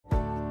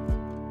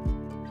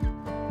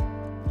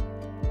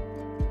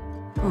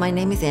My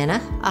name is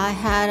Anna. I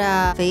had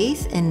a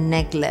face and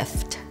neck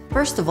lift.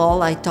 First of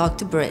all, I talked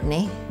to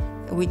Brittany,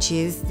 which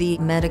is the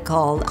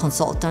medical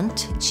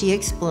consultant. She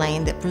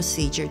explained the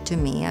procedure to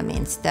me,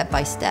 step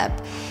by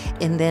step.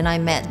 And then I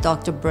met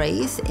Dr.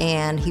 Brace,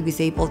 and he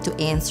was able to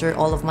answer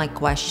all of my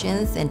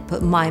questions and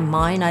put my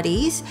mind at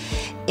ease.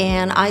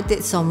 And I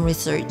did some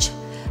research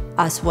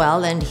as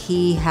well, and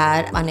he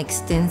had an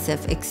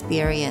extensive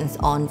experience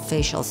on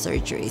facial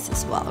surgeries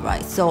as well,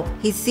 right? So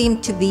he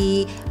seemed to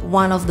be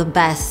one of the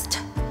best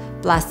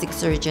plastic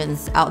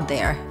surgeons out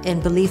there.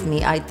 And believe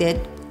me, I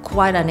did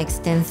quite an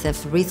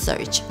extensive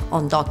research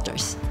on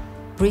doctors.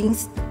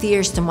 Brings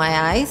tears to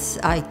my eyes.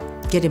 I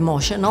get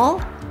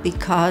emotional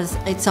because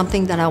it's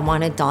something that I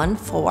wanted done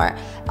for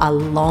a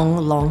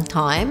long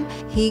time.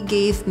 He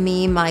gave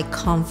me my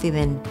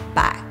confidence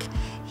back.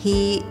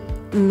 He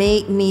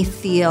made me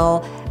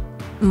feel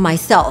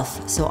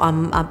myself. So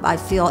I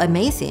feel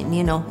amazing,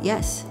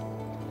 yes.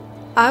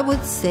 I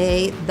would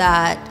say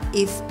that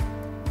if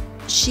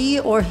she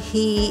or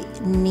he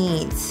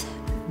needs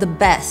the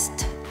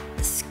best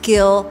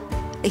skill,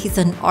 he's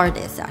an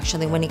artist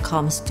actually when it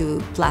comes to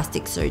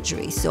plastic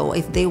surgery. So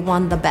if they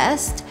want the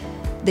best,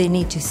 they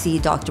need to see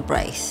Dr.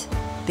 Brace.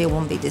 They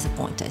won't be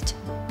disappointed.